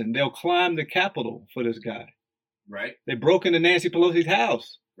mean, listen, they'll climb the Capitol for this guy. Right. They broke into Nancy Pelosi's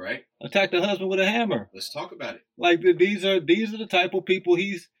house. Right. Attacked her husband with a hammer. Let's talk about it. Like these are the type of people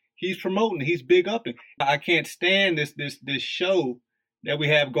he's promoting. He's big upping. I can't stand this show that we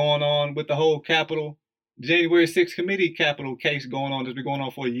have going on with the whole Capitol, January 6th committee Capitol case going on that's been going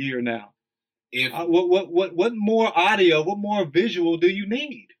on for a year now. If what more audio, what more visual do you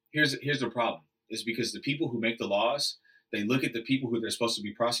need? Here's the problem. It's because the people who make the laws, they look at the people who they're supposed to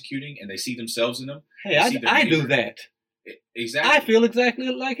be prosecuting and they see themselves in them. Hey, I do that. Exactly. I feel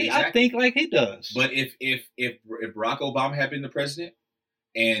exactly like he. Exactly. I think like he does. But if Barack Obama had been the president,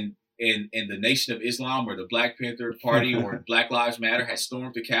 and the Nation of Islam or the Black Panther Party or Black Lives Matter had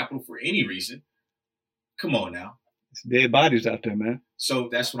stormed the Capitol for any reason, come on now. It's dead bodies out there, man. So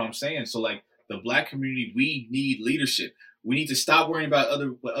that's what I'm saying. So like the Black community, we need leadership. We need to stop worrying about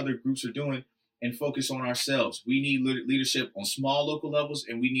what other groups are doing and focus on ourselves. We need leadership on small local levels,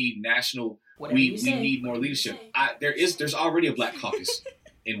 and we need national. We need more leadership. There's already a Black caucus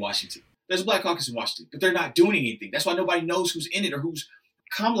in Washington. There's a Black caucus in Washington, but they're not doing anything. That's why nobody knows who's in it or who's.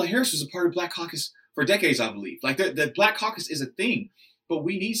 Kamala Harris was a part of Black caucus for decades, I believe. Like the Black caucus is a thing, but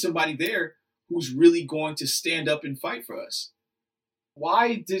we need somebody there who's really going to stand up and fight for us.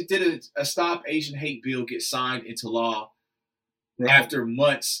 Why did a Stop Asian Hate bill get signed into law after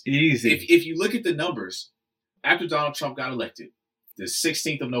months? Easy. If you look at the numbers, after Donald Trump got elected, the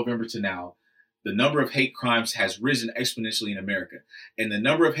 16th of November to now, the number of hate crimes has risen exponentially in America. And the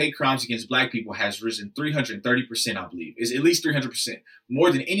number of hate crimes against Black people has risen 330%, I believe. Is at least 300%,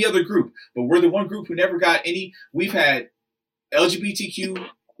 more than any other group. But we're the one group who never got any. We've had LGBTQ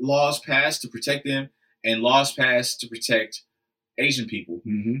laws passed to protect them and laws passed to protect Asian people.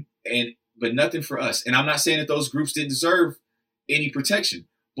 Mm-hmm. But nothing for us. And I'm not saying that those groups didn't deserve any protection.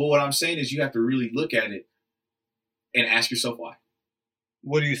 But what I'm saying is you have to really look at it and ask yourself why.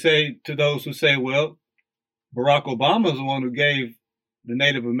 What do you say to those who say, well, Barack Obama is the one who gave the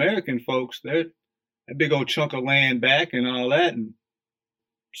Native American folks that big old chunk of land back and all that, and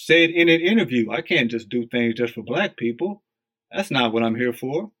said in an interview, I can't just do things just for Black people. That's not what I'm here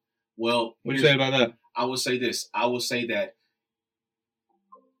for. Well, what do you say about that? I will say this. I will say that,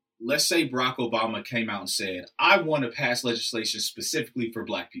 let's say Barack Obama came out and said, I want to pass legislation specifically for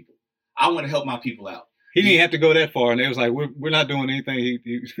Black people. I want to help my people out. He didn't have to go that far, and it was like, we're not doing anything.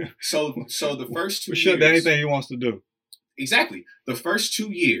 So the first 2 years. We shut down anything he wants to do. Exactly. The first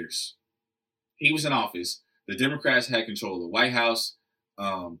 2 years he was in office, the Democrats had control of the White House,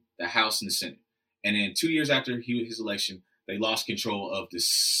 the House, and the Senate. And then 2 years after his election, they lost control of the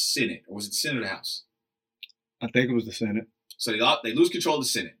Senate. Or was it the Senate or the House? I think it was the Senate. So they lose control of the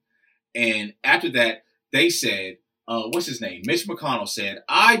Senate. And after that, they said, what's his name? Mitch McConnell said,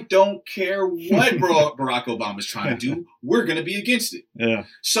 I don't care what Barack Obama's trying to do. We're going to be against it. Yeah.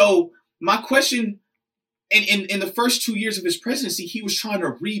 So my question, in the first 2 years of his presidency, he was trying to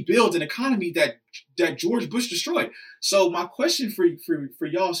rebuild an economy that George Bush destroyed. So my question for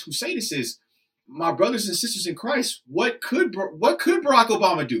y'all who say this is, my brothers and sisters in Christ, what could Barack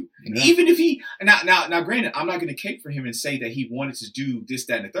Obama do? Yeah. Even if he now, granted, I'm not going to cape for him and say that he wanted to do this,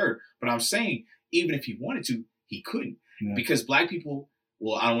 that, and the third. But I'm saying, even if he wanted to, he couldn't. because black people,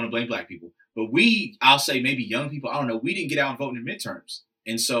 well, I don't want to blame black people, but I'll say maybe young people, I don't know, we didn't get out and vote in the midterms.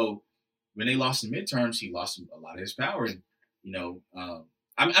 And so when they lost the midterms, he lost a lot of his power. And,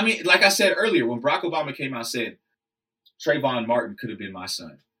 I mean, like I said earlier, when Barack Obama came out and said, Trayvon Martin could have been my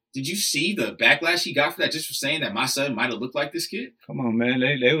son. Did you see the backlash he got for that, just for saying that my son might have looked like this kid? Come on, man.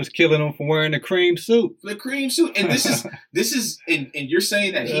 They was killing him for wearing the cream suit. The cream suit. And this is, and you're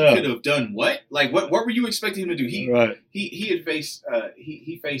saying that he could have done what? Like, what were you expecting him to do? He had faced,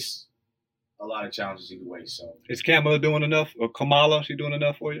 he faced a lot of challenges either way. So is Kamala doing enough, or Kamala, she doing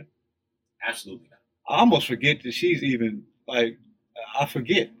enough for you? Absolutely not. I almost forget that she's even, like, I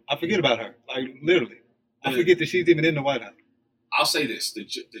forget about her. Like, literally. I forget that she's even in the White House. I'll say this: the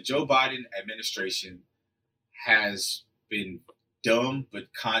Joe Biden administration has been dumb, but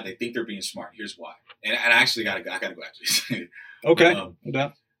they think they're being smart. Here's why, and I actually I gotta go after this. Okay.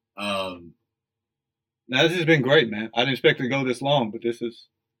 Now this has been great, man. I didn't expect it to go this long, but this has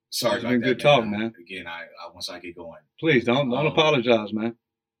been good talk, man. Again, I once I get going, please don't apologize, man.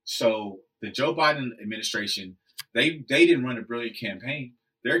 So the Joe Biden administration, they didn't run a brilliant campaign.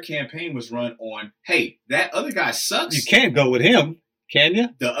 Their campaign was run on, hey, that other guy sucks. You can't go with him, can you?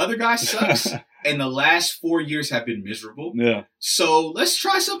 The other guy sucks, and the last 4 years have been miserable. Yeah. So let's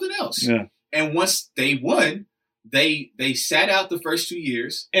try something else. Yeah. And once they won, they sat out the first 2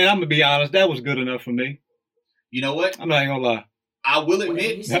 years. And I'm gonna be honest, that was good enough for me. You know what? I'm not even gonna lie. I will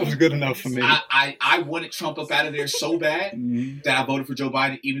admit that was good enough for me. I wanted Trump up out of there so bad that I voted for Joe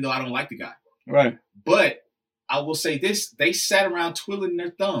Biden, even though I don't like the guy. Right. But I will say this, they sat around twiddling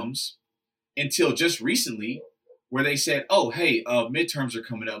their thumbs until just recently where they said, oh, hey, midterms are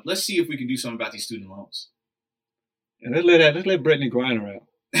coming up. Let's see if we can do something about these student loans. And let's let Brittany Griner out.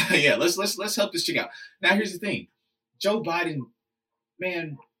 Yeah, let's help this chick out. Now, here's the thing. Joe Biden,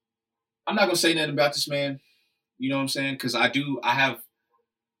 man, I'm not going to say nothing about this man. You know what I'm saying? Because I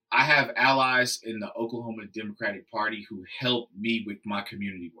have allies in the Oklahoma Democratic Party who help me with my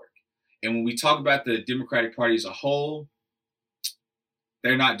community work. And when we talk about the Democratic Party as a whole,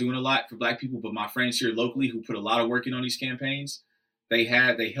 they're not doing a lot for black people. But my friends here locally who put a lot of work in on these campaigns, they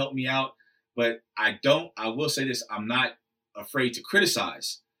helped me out. But I will say this, I'm not afraid to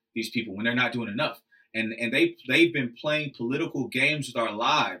criticize these people when they're not doing enough. And they've been playing political games with our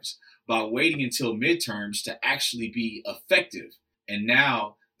lives by waiting until midterms to actually be effective. And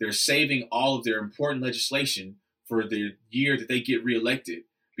now they're saving all of their important legislation for the year that they get reelected,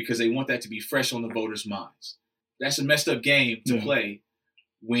 because they want that to be fresh on the voters' minds. That's a messed up game to play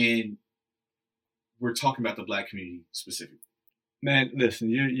when we're talking about the black community specifically. Man, listen,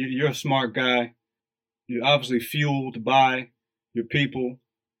 you're a smart guy. You're obviously fueled by your people,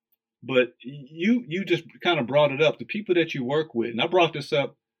 but you just kind of brought it up. The people that you work with, and I brought this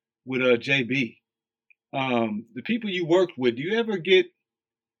up with JB. The people you worked with, do you ever get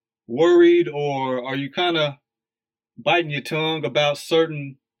worried, or are you kind of biting your tongue about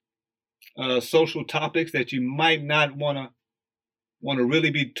certain social topics that you might not want to really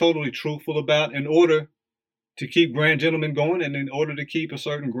be totally truthful about in order to keep Grand Gentlemen going, and in order to keep a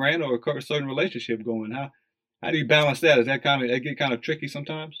certain grant or a certain relationship going? How do you balance that? Is that get kind of tricky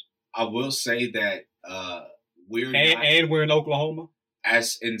sometimes? I will say that we're in Oklahoma.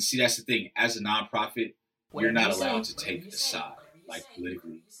 That's the thing. As a nonprofit, you're not allowed to take a side, like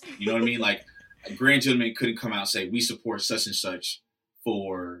politically. You know what I mean? Like, a Grand Gentleman couldn't come out and say we support such and such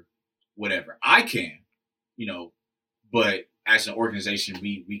for whatever. I can, but as an organization,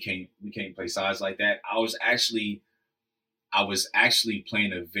 we can't play sides like that. I was actually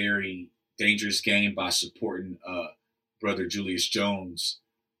playing a very dangerous game by supporting brother Julius Jones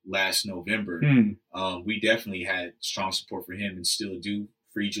last November. We definitely had strong support for him and still do.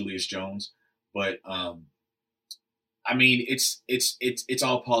 Free Julius Jones. But I mean, it's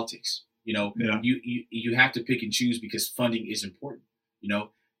all politics. You have to pick and choose because funding is important.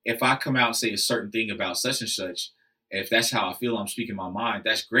 If I come out and say a certain thing about such and such, if that's how I feel, I'm speaking my mind,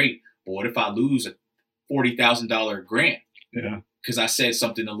 that's great. But what if I lose a $40,000 grant? Yeah. Because I said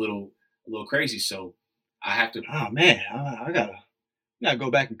something a little crazy. So I have to. Oh man, I gotta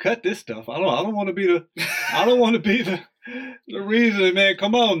go back and cut this stuff. I don't want to be the reason, man.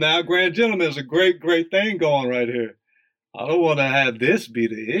 Come on now, Grand Gentleman is a great thing going right here. I don't want to have this be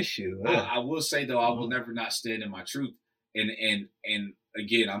the issue. I will say though, I will never not stand in my truth. And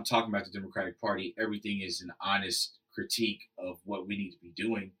again, I'm talking about the Democratic Party. Everything is an honest critique of what we need to be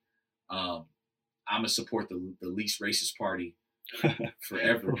doing. I'm gonna support the least racist party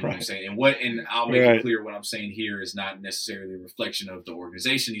forever. You know what I'm saying? And I'll make it clear what I'm saying here is not necessarily a reflection of the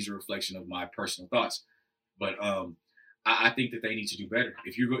organization. These are a reflection of my personal thoughts. But I think that they need to do better.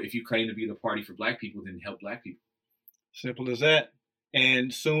 If you claim to be the party for black people, then help black people. Simple as that.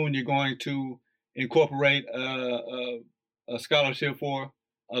 And soon you're going to incorporate a scholarship for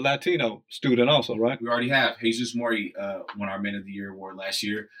a Latino student also, right? We already have. Jesus Mori won our Men of the Year award last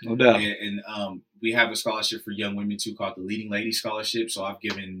year. No doubt. And we have a scholarship for young women too called the Leading Lady Scholarship. So I've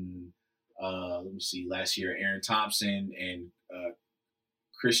given, last year, Aaron Thompson and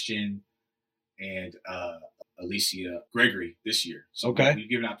Christian and Alicia Gregory this year. So okay. We've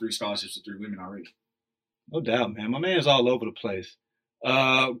given out 3 scholarships to 3 women already. No doubt, man. My man's all over the place.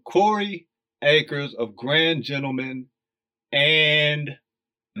 Corey Akers of Grand Gentleman and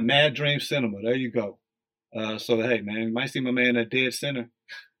Mad Dream Cinema. There you go. So, hey, man, you might see my man at Dead Center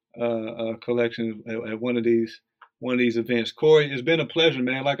collection at one of these events. Corey, it's been a pleasure,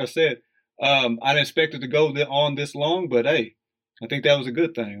 man. Like I said, I didn't expect it to go on this long, but, hey, I think that was a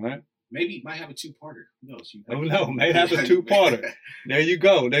good thing, right? Maybe you might have a 2-parter. Who knows? May have a 2-parter. There you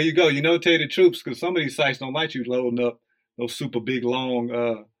go. You know, tell you the truth, because some of these sites don't like you loading up those super big,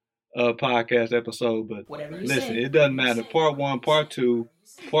 long podcast episode. But listen, it doesn't matter. Part 1, Part 2,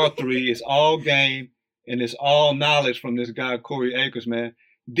 Part 3, it's all game, and it's all knowledge from this guy, Corey Akers, man.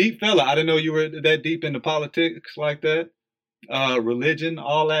 Deep fella. I didn't know you were that deep into politics like that. Religion,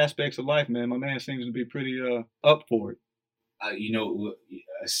 all aspects of life, man. My man seems to be pretty up for it. A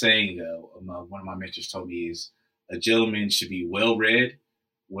saying one of my mentors told me is a gentleman should be well-read,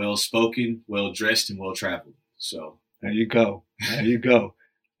 well-spoken, well-dressed, and well-traveled. So there you go. I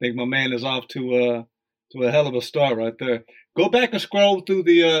think my man is off to a hell of a start right there. Go back and scroll through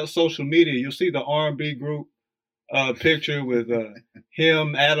the social media. You'll see the R&B group picture with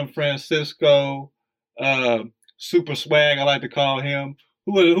him, Adam Francisco, Super Swag, I like to call him.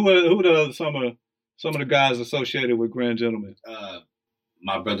 Who are some of the guys associated with Grand Gentleman?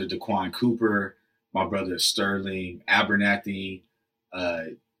 My brother Daquan Cooper, my brother Sterling Abernathy,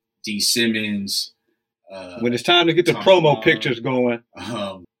 D. Simmons. When it's time to get the promo pictures going.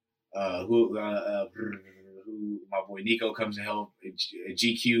 Who my boy Nico comes to help,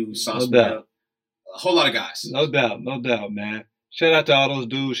 GQ, Sauce Up. A whole lot of guys. No doubt, man. Shout out to all those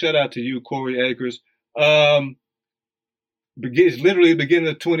dudes. Shout out to you, Corey Akers. It's literally the beginning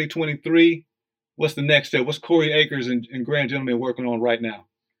of 2023. What's the next step? What's Corey Akers and Grand Gentleman working on right now?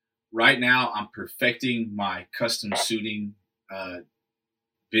 Right now, I'm perfecting my custom suiting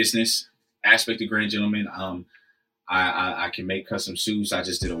business aspect of Grand Gentleman. I can make custom suits. I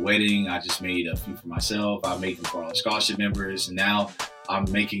just did a wedding. I just made a few for myself. I made them for all the scholarship members. And now I'm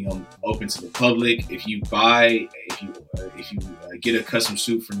making them open to the public. If you get a custom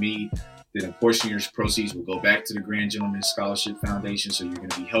suit from me, then a portion of your proceeds will go back to the Grand Gentleman Scholarship Foundation. So you're going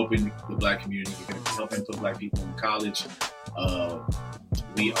to be helping the Black community. You're going to be helping put Black people in college. I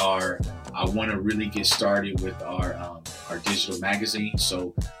want to really get started with our digital magazine.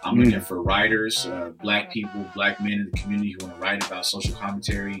 So I'm looking for writers, Black people, Black men in the community who want to write about social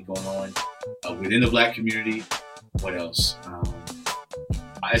commentary going on within the Black community. What else?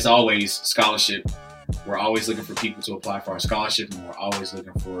 As always, scholarship. We're always looking for people to apply for our scholarship, and we're always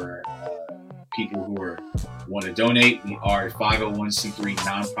looking for people who want to donate. We are a 501c3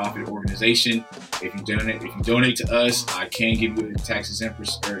 nonprofit organization. If you donate to us, I can give you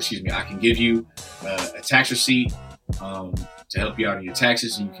I can give you a tax receipt to help you out on your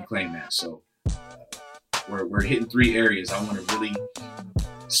taxes, and you can claim that. So we're hitting 3 areas. I want to really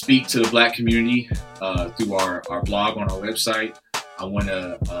speak to the Black community through our blog on our website.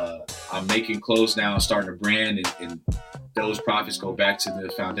 I'm making clothes now and starting a brand, and those profits go back to the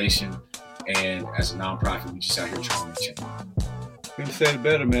foundation. And as a nonprofit, we just out here trying to change. Couldn't say it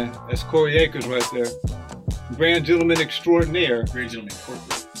better, man. That's Corey Akers right there. Grand Gentleman Extraordinaire. Grand Gentleman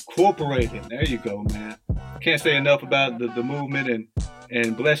Incorporated. There you go, man. Can't say enough about the movement,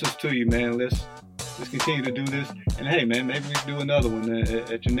 and blessings to you, man. Let's continue to do this. And hey, man, maybe we can do another one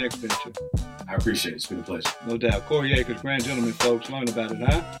at your next venture. I appreciate it. It's been a pleasure. No doubt. Corey Akers, Grand Gentleman, folks. Learn about it,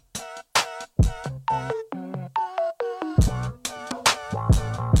 huh?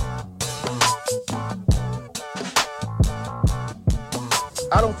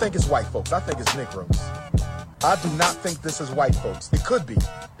 I don't think it's white folks. I think it's Negroes. I do not think this is white folks. It could be.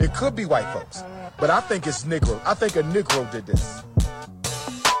 It could be white folks. But I think it's Negro. I think a Negro did this.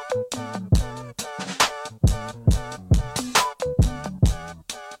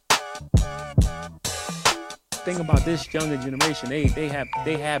 Thing about this younger generation, they have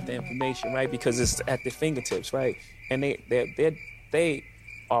the information, right? Because it's at their fingertips, right? And they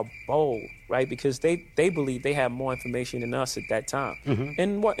are bold, right? Because they believe they have more information than us at that time. Mm-hmm.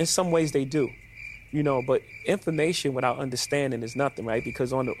 And in some ways they do, but information without understanding is nothing, right?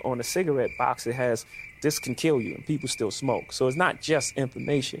 Because on the cigarette box it has this can kill you, and people still smoke. So it's not just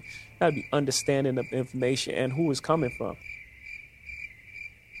information. It got to be understanding of information and who it's coming from.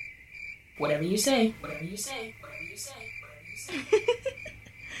 Whatever you say. Whatever you say. Whatever you say. Whatever you say.